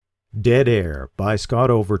Dead Air by Scott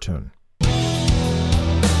Overton.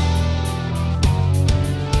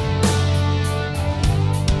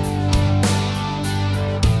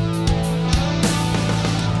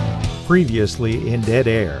 Previously in Dead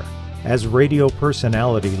Air, as radio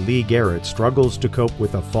personality Lee Garrett struggles to cope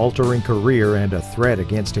with a faltering career and a threat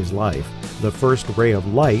against his life, the first ray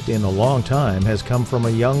of light in a long time has come from a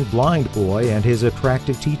young blind boy and his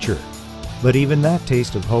attractive teacher. But even that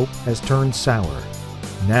taste of hope has turned sour.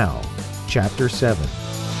 Now, Chapter 7.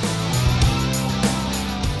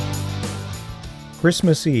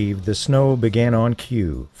 Christmas Eve, the snow began on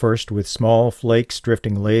cue, first with small flakes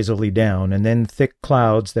drifting lazily down, and then thick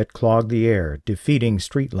clouds that clogged the air, defeating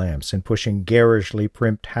street lamps and pushing garishly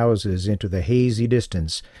primped houses into the hazy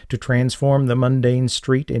distance to transform the mundane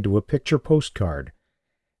street into a picture postcard.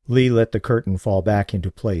 Lee let the curtain fall back into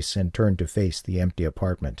place and turned to face the empty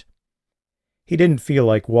apartment. He didn't feel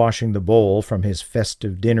like washing the bowl from his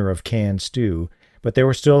festive dinner of canned stew, but there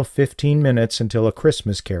were still 15 minutes until A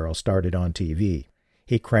Christmas Carol started on TV.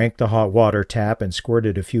 He cranked the hot water tap and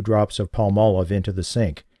squirted a few drops of Palmolive into the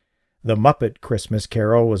sink. The Muppet Christmas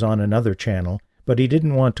Carol was on another channel, but he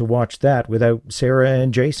didn't want to watch that without Sarah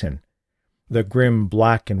and Jason. The grim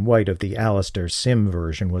black and white of the Alistair Sim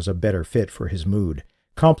version was a better fit for his mood,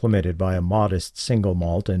 complemented by a modest single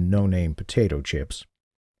malt and no-name potato chips.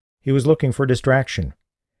 He was looking for distraction.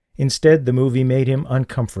 Instead, the movie made him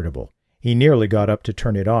uncomfortable. He nearly got up to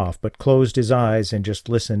turn it off, but closed his eyes and just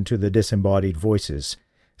listened to the disembodied voices.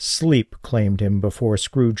 Sleep claimed him before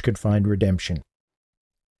Scrooge could find redemption.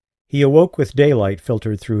 He awoke with daylight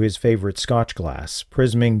filtered through his favorite scotch glass,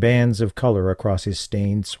 prisming bands of color across his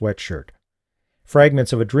stained sweatshirt.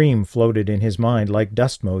 Fragments of a dream floated in his mind like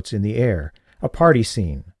dust motes in the air. A party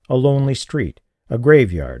scene, a lonely street, a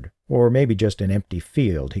graveyard, or maybe just an empty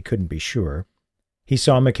field, he couldn't be sure. He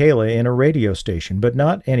saw Michaela in a radio station, but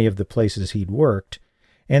not any of the places he'd worked,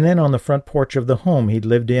 and then on the front porch of the home he'd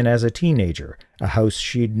lived in as a teenager, a house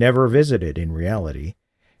she'd never visited in reality.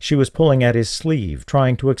 She was pulling at his sleeve,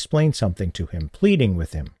 trying to explain something to him, pleading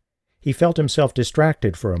with him. He felt himself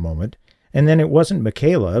distracted for a moment, and then it wasn't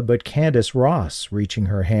Michaela, but Candace Ross reaching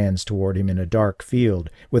her hands toward him in a dark field,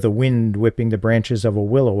 with a wind whipping the branches of a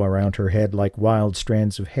willow around her head like wild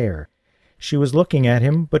strands of hair. She was looking at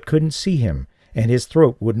him, but couldn't see him, and his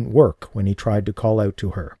throat wouldn't work when he tried to call out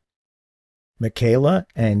to her. Michaela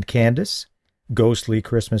and Candace? Ghostly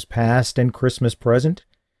Christmas past and Christmas present?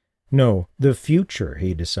 No, the future,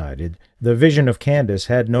 he decided. The vision of Candace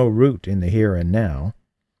had no root in the here and now.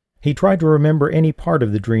 He tried to remember any part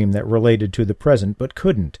of the dream that related to the present, but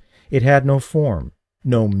couldn't. It had no form.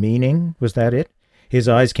 No meaning, was that it? His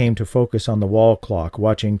eyes came to focus on the wall clock,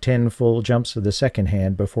 watching 10 full jumps of the second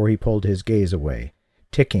hand before he pulled his gaze away.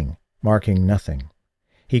 Ticking, marking nothing.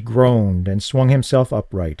 He groaned and swung himself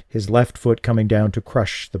upright, his left foot coming down to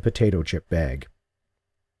crush the potato chip bag.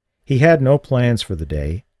 He had no plans for the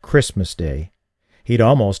day, Christmas Day. He'd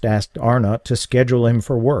almost asked Arnott to schedule him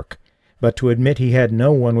for work, but to admit he had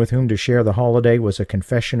no one with whom to share the holiday was a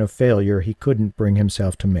confession of failure he couldn't bring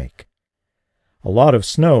himself to make. A lot of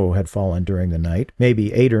snow had fallen during the night,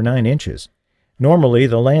 maybe 8 or 9 inches. Normally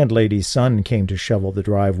the landlady's son came to shovel the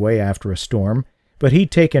driveway after a storm, but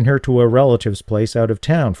he'd taken her to a relative's place out of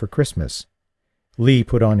town for Christmas. Lee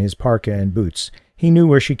put on his parka and boots. He knew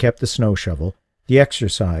where she kept the snow shovel. The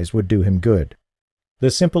exercise would do him good.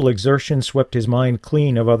 The simple exertion swept his mind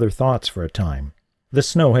clean of other thoughts for a time. The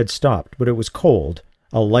snow had stopped, but it was cold.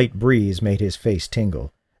 A light breeze made his face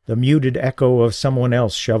tingle. The muted echo of someone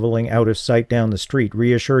else shoveling out of sight down the street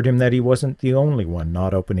reassured him that he wasn't the only one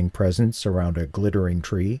not opening presents around a glittering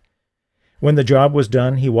tree. When the job was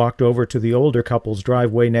done, he walked over to the older couple's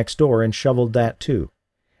driveway next door and shoveled that too.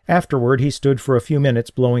 Afterward, he stood for a few minutes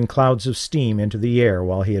blowing clouds of steam into the air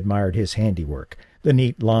while he admired his handiwork, the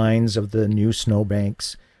neat lines of the new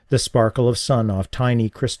snowbanks, the sparkle of sun off tiny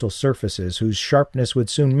crystal surfaces whose sharpness would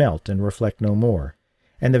soon melt and reflect no more,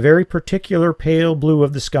 and the very particular pale blue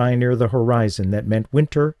of the sky near the horizon that meant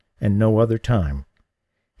winter and no other time.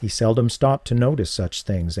 He seldom stopped to notice such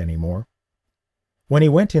things any more. When he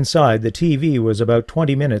went inside, the TV was about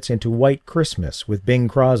 20 minutes into White Christmas with Bing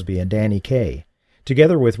Crosby and Danny Kaye,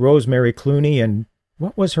 together with Rosemary Clooney and,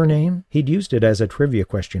 what was her name? He'd used it as a trivia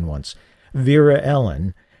question once, Vera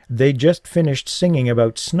Ellen. They'd just finished singing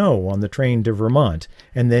about snow on the train to Vermont,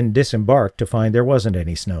 and then disembarked to find there wasn't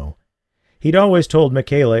any snow. He'd always told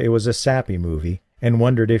Michaela it was a sappy movie, and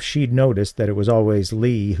wondered if she'd noticed that it was always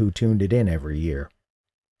Lee who tuned it in every year.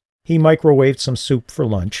 He microwaved some soup for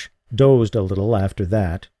lunch, dozed a little after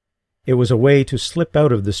that. It was a way to slip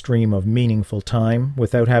out of the stream of meaningful time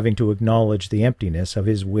without having to acknowledge the emptiness of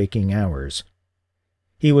his waking hours.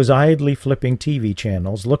 He was idly flipping TV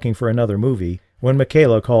channels, looking for another movie, when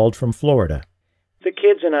Michaela called from Florida. The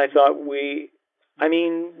kids and I thought we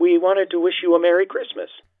wanted to wish you a Merry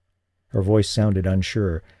Christmas. Her voice sounded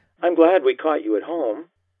unsure. I'm glad we caught you at home.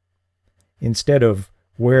 Instead of,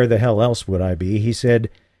 where the hell else would I be, he said,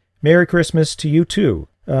 Merry Christmas to you too.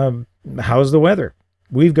 How's the weather?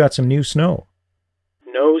 We've got some new snow.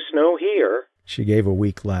 No snow here. She gave a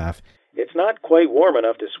weak laugh. It's not quite warm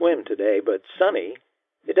enough to swim today, but sunny.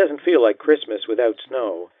 It doesn't feel like Christmas without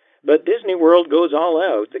snow. But Disney World goes all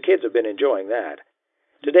out. The kids have been enjoying that.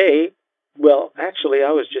 Today, well, actually,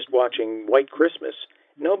 I was just watching White Christmas.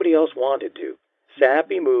 Nobody else wanted to.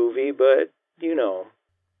 Sappy movie, but, you know.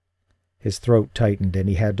 His throat tightened and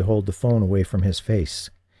he had to hold the phone away from his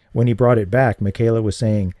face. When he brought it back, Michaela was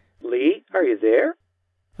saying, Lee, are you there?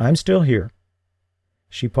 I'm still here.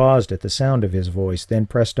 She paused at the sound of his voice, then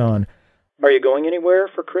pressed on, Are you going anywhere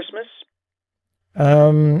for Christmas?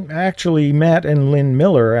 Actually, Matt and Lynn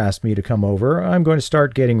Miller asked me to come over. I'm going to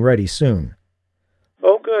start getting ready soon.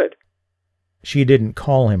 Oh, good. She didn't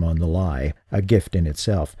call him on the lie, a gift in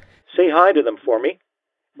itself. Say hi to them for me.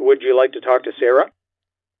 Would you like to talk to Sarah?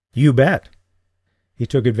 You bet. He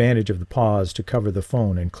took advantage of the pause to cover the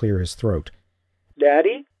phone and clear his throat.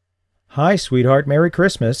 Daddy? Hi, sweetheart. Merry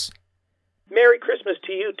Christmas. Merry Christmas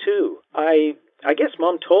to you, too. I guess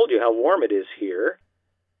Mom told you how warm it is here.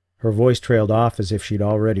 Her voice trailed off as if she'd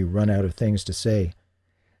already run out of things to say.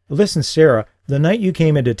 Listen, Sarah, the night you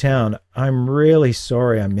came into town, I'm really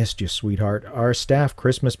sorry I missed you, sweetheart. Our staff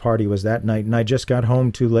Christmas party was that night, and I just got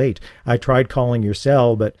home too late. I tried calling your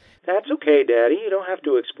cell, but... That's okay, Daddy. You don't have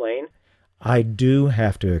to explain. I do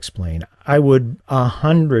have to explain. I would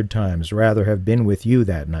 100 times rather have been with you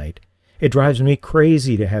that night. It drives me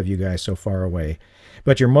crazy to have you guys so far away.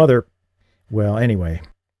 But your mother... Well, anyway...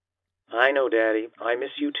 I know, Daddy. I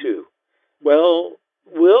miss you, too. Well,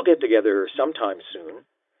 we'll get together sometime soon.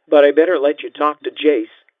 But I better let you talk to Jace.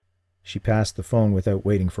 She passed the phone without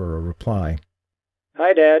waiting for a reply.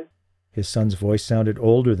 Hi, Dad. His son's voice sounded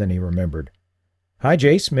older than he remembered. Hi,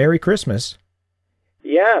 Jace. Merry Christmas.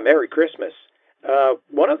 Yeah, Merry Christmas.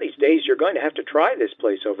 One of these days you're going to have to try this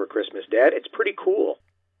place over Christmas, Dad. It's pretty cool.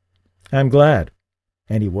 I'm glad.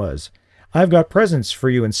 And he was. I've got presents for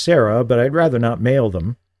you and Sarah, but I'd rather not mail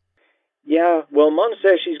them. Yeah, well, Mom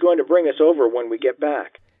says she's going to bring us over when we get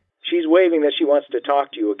back. She's waving that she wants to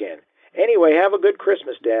talk to you again. Anyway, have a good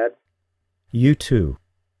Christmas, Dad. You too.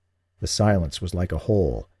 The silence was like a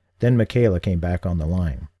hole. Then Michaela came back on the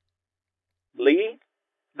line. Lee,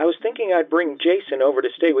 I was thinking I'd bring Jason over to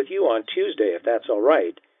stay with you on Tuesday, if that's all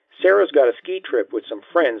right. Sarah's got a ski trip with some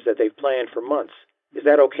friends that they've planned for months. Is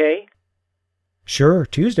that okay? Sure,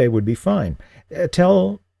 Tuesday would be fine.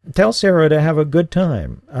 Tell Sarah to have a good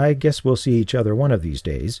time. I guess we'll see each other one of these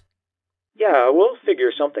days. Yeah, we'll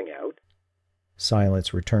figure something out.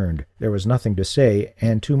 Silence returned. There was nothing to say,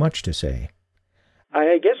 and too much to say.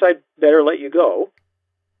 I guess I'd better let you go.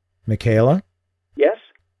 Michaela? Yes?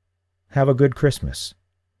 Have a good Christmas.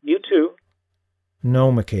 You too.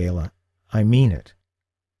 No, Michaela. I mean it.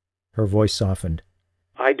 Her voice softened.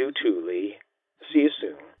 I do too, Lee. See you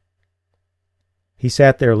soon. He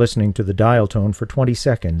sat there listening to the dial tone for 20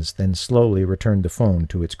 seconds, then slowly returned the phone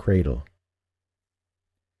to its cradle.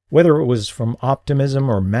 Whether it was from optimism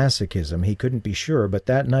or masochism, he couldn't be sure, but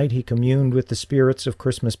that night he communed with the spirits of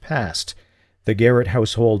Christmas past, the Garrett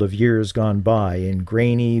household of years gone by, in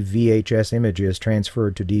grainy VHS images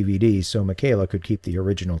transferred to DVD so Michaela could keep the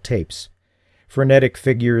original tapes. Frenetic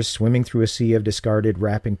figures swimming through a sea of discarded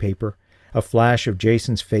wrapping paper, a flash of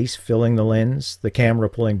Jason's face filling the lens, the camera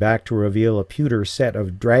pulling back to reveal a pewter set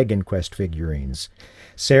of Dragon Quest figurines,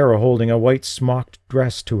 Sarah holding a white smocked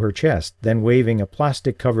dress to her chest, then waving a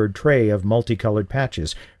plastic-covered tray of multicolored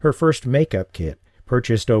patches, her first makeup kit,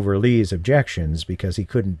 purchased over Lee's objections because he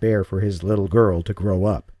couldn't bear for his little girl to grow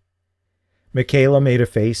up. Michaela made a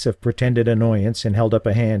face of pretended annoyance and held up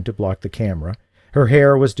a hand to block the camera. Her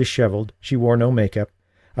hair was disheveled. She wore no makeup.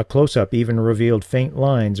 A close-up even revealed faint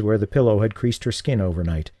lines where the pillow had creased her skin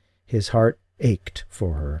overnight. His heart ached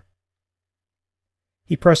for her.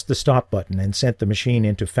 He pressed the stop button and sent the machine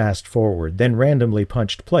into fast forward, then randomly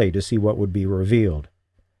punched play to see what would be revealed.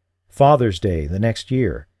 Father's Day the next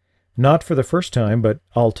year. Not for the first time, but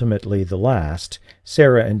ultimately the last,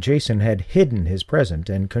 Sarah and Jason had hidden his present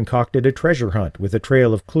and concocted a treasure hunt with a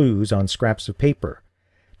trail of clues on scraps of paper.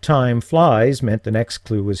 Time flies meant the next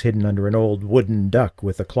clue was hidden under an old wooden duck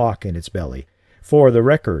with a clock in its belly. For the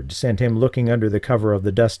Record sent him looking under the cover of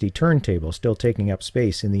the dusty turntable still taking up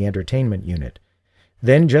space in the entertainment unit.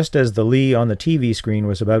 Then, just as the Lee on the TV screen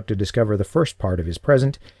was about to discover the first part of his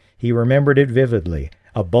present, he remembered it vividly,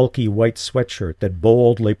 a bulky white sweatshirt that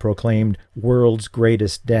boldly proclaimed "World's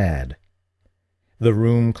Greatest Dad." The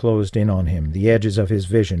room closed in on him, the edges of his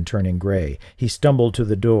vision turning gray. He stumbled to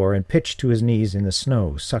the door and pitched to his knees in the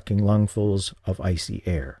snow, sucking lungfuls of icy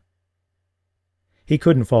air. He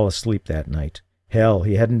couldn't fall asleep that night. Hell,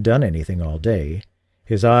 he hadn't done anything all day.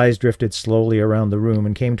 His eyes drifted slowly around the room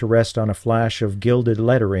and came to rest on a flash of gilded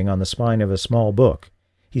lettering on the spine of a small book.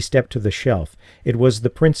 He stepped to the shelf. It was The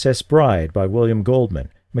Princess Bride by William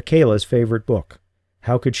Goldman, Michaela's favorite book.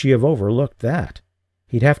 How could she have overlooked that?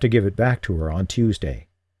 He'd have to give it back to her on Tuesday.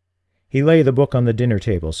 He lay the book on the dinner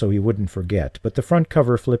table so he wouldn't forget, but the front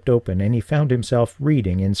cover flipped open and he found himself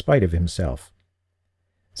reading in spite of himself.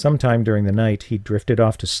 Sometime during the night he drifted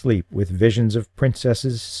off to sleep with visions of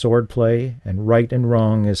princesses, swordplay, and right and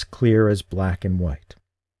wrong as clear as black and white.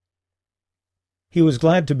 He was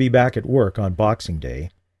glad to be back at work on Boxing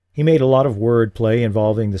Day. He made a lot of word play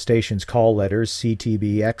involving the station's call letters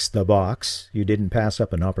CTBX the box. You didn't pass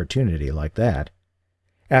up an opportunity like that.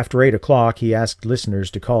 After 8 o'clock, he asked listeners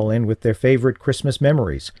to call in with their favorite Christmas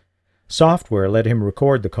memories. Software let him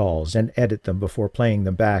record the calls and edit them before playing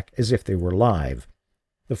them back as if they were live.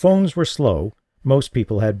 The phones were slow. Most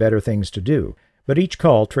people had better things to do, but each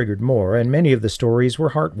call triggered more, and many of the stories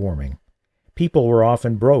were heartwarming. People were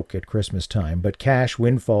often broke at Christmas time, but cash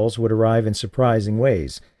windfalls would arrive in surprising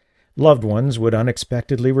ways. Loved ones would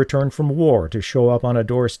unexpectedly return from war to show up on a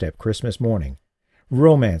doorstep Christmas morning.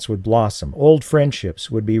 Romance would blossom. Old friendships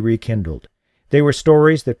would be rekindled. They were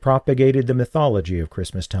stories that propagated the mythology of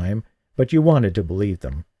Christmas time, but you wanted to believe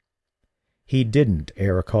them. He didn't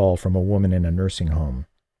air a call from a woman in a nursing home.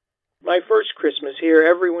 "My first Christmas here,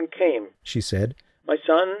 everyone came," she said. "My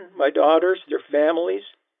son, my daughters, their families.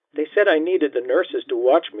 They said I needed the nurses to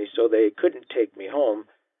watch me so they couldn't take me home,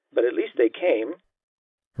 but at least they came."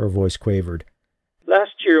 Her voice quavered.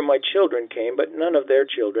 "Last year my children came, but none of their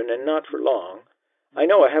children, and not for long. I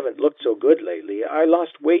know I haven't looked so good lately. I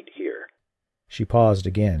lost weight here." She paused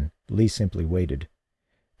again. Lee simply waited.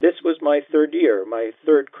 "This was my third year, my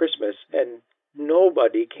third Christmas, and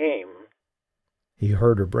nobody came." He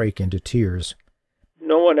heard her break into tears.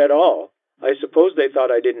 "No one at all. I suppose they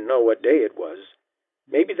thought I didn't know what day it was.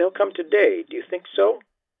 Maybe they'll come today. Do you think so?"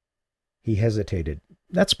 He hesitated.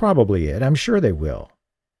 "That's probably it. I'm sure they will."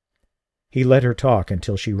 He let her talk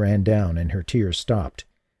until she ran down and her tears stopped.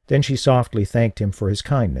 Then she softly thanked him for his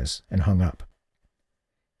kindness and hung up.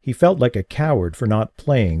 He felt like a coward for not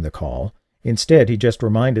playing the call. Instead, he just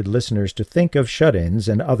reminded listeners to think of shut-ins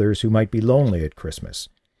and others who might be lonely at Christmas.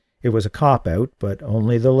 It was a cop-out, but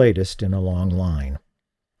only the latest in a long line.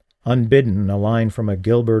 Unbidden, a line from a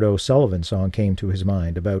Gilbert O'Sullivan song came to his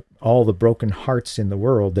mind about all the broken hearts in the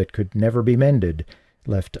world that could never be mended,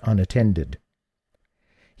 left unattended.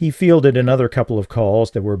 He fielded another couple of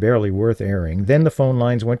calls that were barely worth airing. Then the phone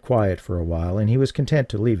lines went quiet for a while, and he was content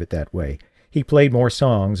to leave it that way. He played more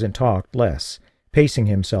songs and talked less, pacing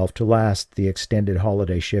himself to last the extended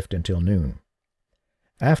holiday shift until noon.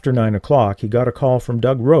 After 9 o'clock, he got a call from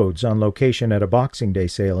Doug Rhodes on location at a Boxing Day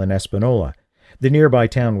sale in Espanola. The nearby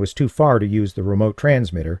town was too far to use the remote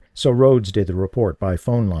transmitter, so Rhodes did the report by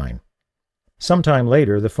phone line. Sometime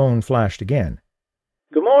later, the phone flashed again.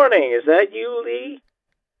 "Good morning. Is that you, Lee?"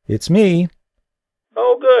 "It's me."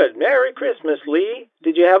 "Oh, good. Merry Christmas, Lee.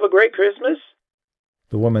 Did you have a great Christmas?"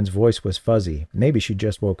 The woman's voice was fuzzy. Maybe she'd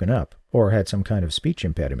just woken up, or had some kind of speech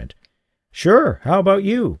impediment. "Sure. How about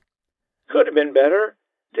you?" "Could have been better.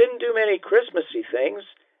 Didn't do many Christmassy things.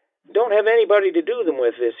 Don't have anybody to do them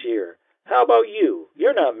with this year. How about you?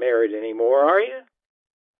 You're not married anymore, are you?"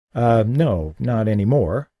 No, not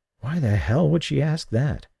anymore." Why the hell would she ask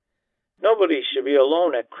that? "Nobody should be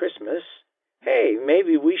alone at Christmas. Hey,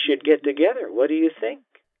 maybe we should get together. What do you think?"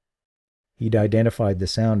 He'd identified the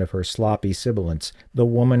sound of her sloppy sibilance. The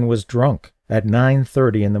woman was drunk at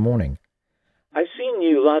 9:30 in the morning. "I've seen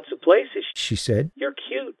you lots of places," she said. "You're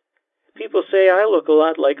cute. People say I look a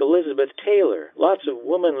lot like Elizabeth Taylor. Lots of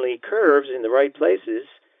womanly curves in the right places.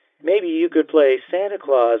 Maybe you could play Santa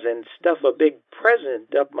Claus and stuff a big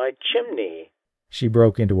present up my chimney." She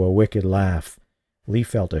broke into a wicked laugh. Lee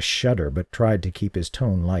felt a shudder, but tried to keep his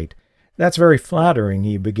tone light. "That's very flattering,"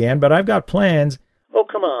 he began, "but I've got plans." "Oh,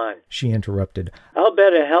 come on," she interrupted. "I'll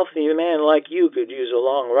bet a healthy man like you could use a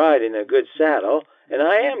long ride in a good saddle, and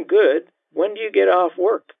I am good. When do you get off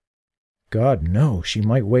work?" God, no, she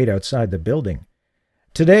might wait outside the building.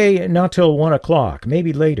 "Today, not till 1 o'clock,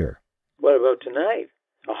 maybe later." "What about tonight?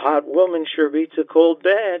 A hot woman sure beats a cold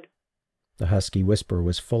bed." The husky whisper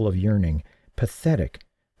was full of yearning, pathetic,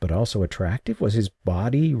 but also attractive. Was his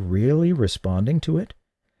body really responding to it?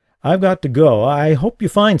 "I've got to go. I hope you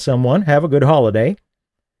find someone. Have a good holiday."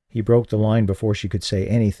 He broke the line before she could say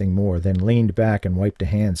anything more, then leaned back and wiped a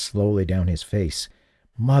hand slowly down his face.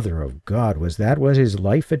 Mother of God, was that what his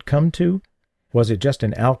life had come to? Was it just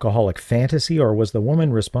an alcoholic fantasy, or was the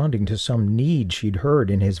woman responding to some need she'd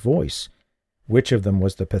heard in his voice? Which of them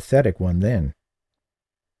was the pathetic one then?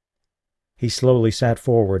 He slowly sat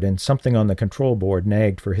forward, and something on the control board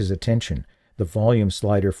nagged for his attention. The volume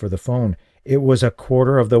slider for the phone. It was a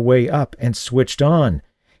quarter of the way up and switched on.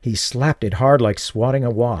 He slapped it hard like swatting a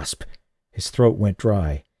wasp. His throat went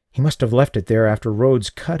dry. He must have left it there after Rhodes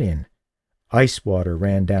cut in. Ice water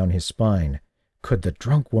ran down his spine. Could the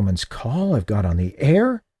drunk woman's call have got on the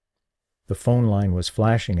air? The phone line was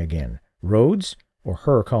flashing again. Rhodes, or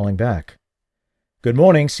her calling back? "Good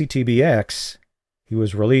morning, CTBX." He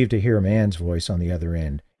was relieved to hear a man's voice on the other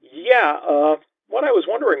end. Yeah, what I was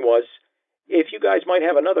wondering was if you guys might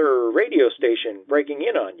have another radio station breaking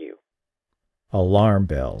in on you. Alarm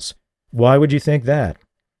bells. Why would you think that?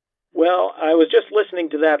 Well, I was just listening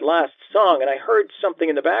to that last song, and I heard something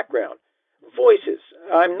in the background. Voices.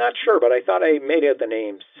 I'm not sure, but I thought I made out the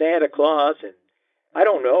name Santa Claus, and I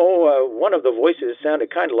don't know, one of the voices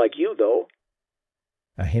sounded kind of like you, though.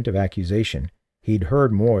 A hint of accusation. He'd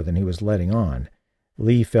heard more than he was letting on.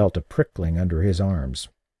 Lee felt a prickling under his arms.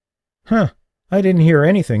 "Huh, I didn't hear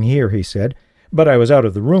anything here," he said, "but I was out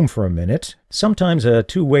of the room for a minute. Sometimes a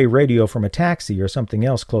two-way radio from a taxi or something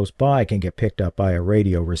else close by can get picked up by a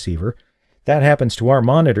radio receiver. That happens to our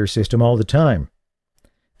monitor system all the time."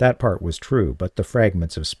 That part was true, but the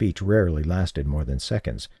fragments of speech rarely lasted more than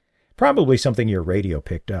seconds. "Probably something your radio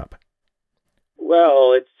picked up."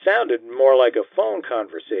 Well, it sounded more like a phone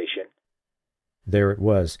conversation. There it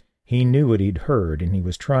was. He knew what he'd heard, and he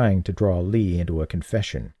was trying to draw Lee into a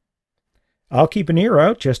confession. "I'll keep an ear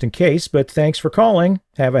out just in case, but thanks for calling.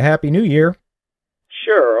 Have a happy New Year."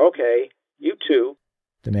 "Sure, okay. You too."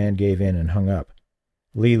 The man gave in and hung up.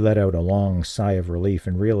 Lee let out a long sigh of relief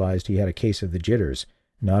and realized he had a case of the jitters.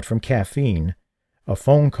 Not from caffeine. A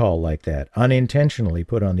phone call like that, unintentionally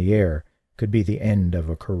put on the air, could be the end of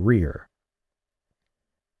a career.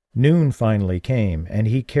 Noon finally came, and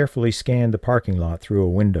he carefully scanned the parking lot through a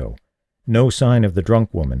window. No sign of the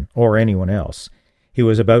drunk woman, or anyone else. He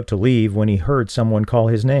was about to leave when he heard someone call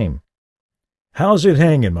his name. "How's it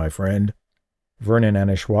hanging, my friend?" Vernon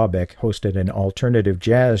Anischwabek hosted an alternative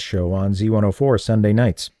jazz show on Z104 Sunday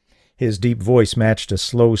nights. His deep voice matched a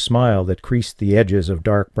slow smile that creased the edges of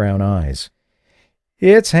dark brown eyes.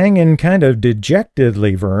 "It's hanging kind of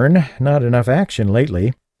dejectedly, Vern. Not enough action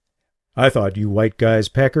lately." "I thought you white guys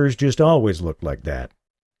peckers just always looked like that."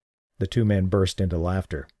 The two men burst into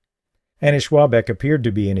laughter. Anischwabek appeared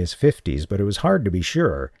to be in his 50s, but it was hard to be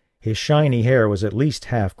sure. His shiny hair was at least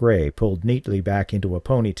half gray, pulled neatly back into a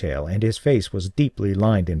ponytail, and his face was deeply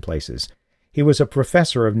lined in places. He was a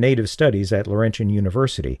professor of native studies at Laurentian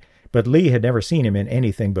University, but Lee had never seen him in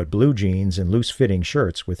anything but blue jeans and loose-fitting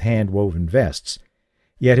shirts with hand-woven vests.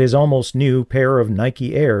 Yet his almost new pair of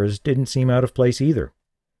Nike Airs didn't seem out of place either.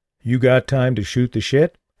 "You got time to shoot the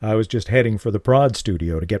shit? I was just heading for the prod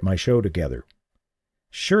studio to get my show together."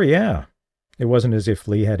 "Sure, yeah." It wasn't as if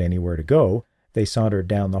Lee had anywhere to go. They sauntered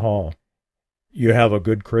down the hall. "You have a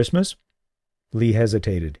good Christmas?" Lee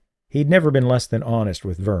hesitated. He'd never been less than honest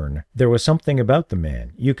with Vern. There was something about the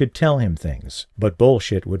man. You could tell him things, but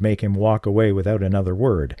bullshit would make him walk away without another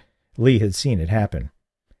word. Lee had seen it happen.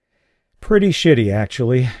 "Pretty shitty,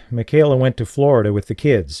 actually. Michaela went to Florida with the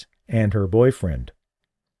kids, and her boyfriend."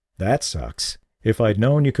 "That sucks. If I'd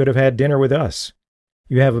known, you could have had dinner with us."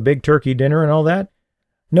 "You have a big turkey dinner and all that?"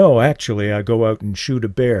 "No, actually, I go out and shoot a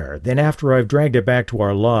bear. Then after I've dragged it back to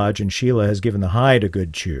our lodge and Sheila has given the hide a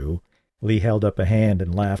good chew..." Lee held up a hand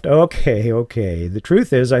and laughed. Okay. The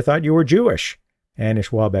truth is, I thought you were Jewish."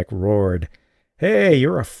 Anischwabek roared. "Hey,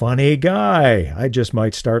 you're a funny guy. I just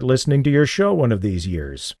might start listening to your show one of these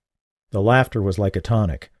years." The laughter was like a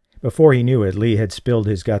tonic. Before he knew it, Lee had spilled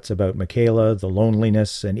his guts about Michaela, the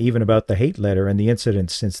loneliness, and even about the hate letter and the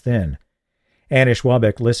incidents since then.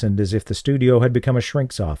 Anischwabek listened as if the studio had become a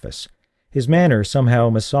shrink's office. His manner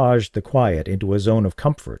somehow massaged the quiet into a zone of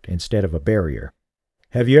comfort instead of a barrier.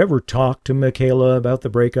 "Have you ever talked to Michaela about the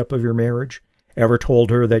breakup of your marriage? Ever told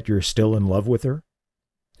her that you're still in love with her?"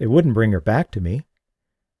 "It wouldn't bring her back to me."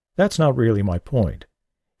 "That's not really my point.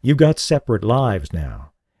 You've got separate lives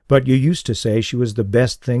now, but you used to say she was the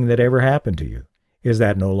best thing that ever happened to you. Is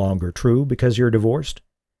that no longer true because you're divorced?"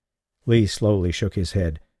 Lee slowly shook his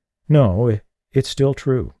head. "No, it's still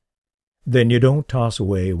true." "Then you don't toss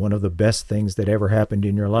away one of the best things that ever happened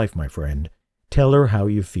in your life, my friend. Tell her how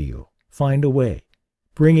you feel. Find a way.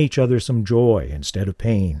 Bring each other some joy instead of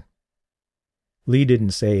pain." Lee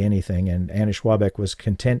didn't say anything, and Anna Schwabeck was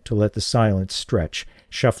content to let the silence stretch,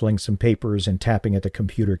 shuffling some papers and tapping at the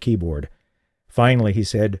computer keyboard. Finally, he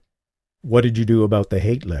said, "What did you do about the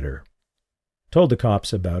hate letter?" "Told the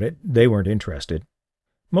cops about it. They weren't interested.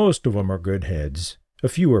 Most of 'em are good heads. A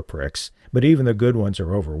few are pricks, but even the good ones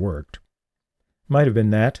are overworked." "Might have been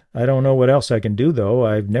that. I don't know what else I can do, though.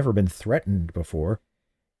 I've never been threatened before."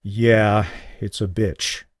 "Yeah, it's a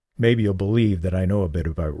bitch. Maybe you'll believe that I know a bit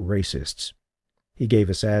about racists." He gave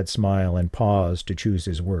a sad smile and paused to choose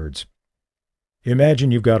his words.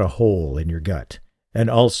 "Imagine you've got a hole in your gut, an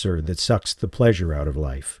ulcer that sucks the pleasure out of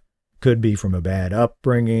life. Could be from a bad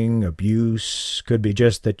upbringing, abuse, could be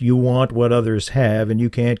just that you want what others have and you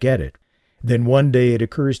can't get it. Then one day it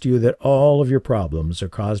occurs to you that all of your problems are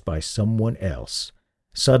caused by someone else.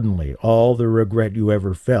 Suddenly, all the regret you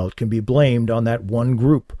ever felt can be blamed on that one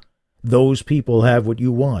group. Those people have what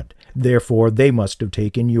you want, therefore they must have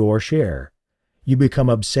taken your share. You become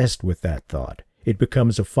obsessed with that thought. It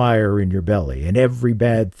becomes a fire in your belly, and every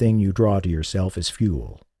bad thing you draw to yourself is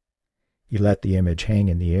fuel." He let the image hang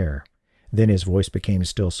in the air. Then his voice became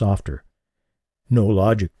still softer. "No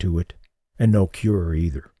logic to it, and no cure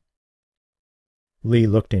either." Lee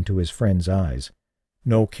looked into his friend's eyes.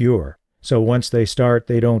 "No cure. So once they start,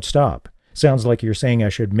 they don't stop. Sounds like you're saying I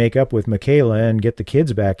should make up with Michaela and get the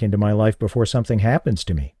kids back into my life before something happens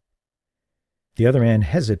to me." The other man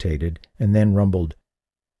hesitated and then rumbled,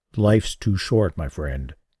 "Life's too short, my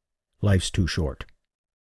friend. Life's too short."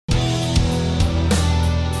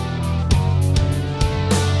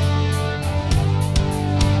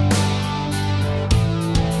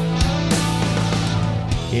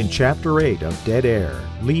 In Chapter 8 of Dead Air,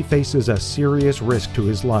 Lee faces a serious risk to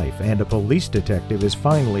his life, and a police detective is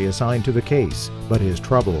finally assigned to the case, but his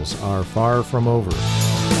troubles are far from over.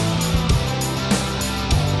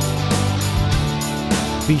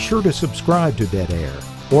 Be sure to subscribe to Dead Air,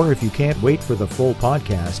 or if you can't wait for the full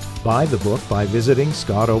podcast, buy the book by visiting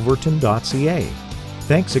scottoverton.ca.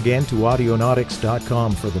 Thanks again to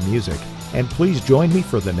Audionautics.com for the music, and please join me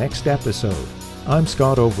for the next episode. I'm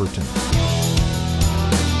Scott Overton.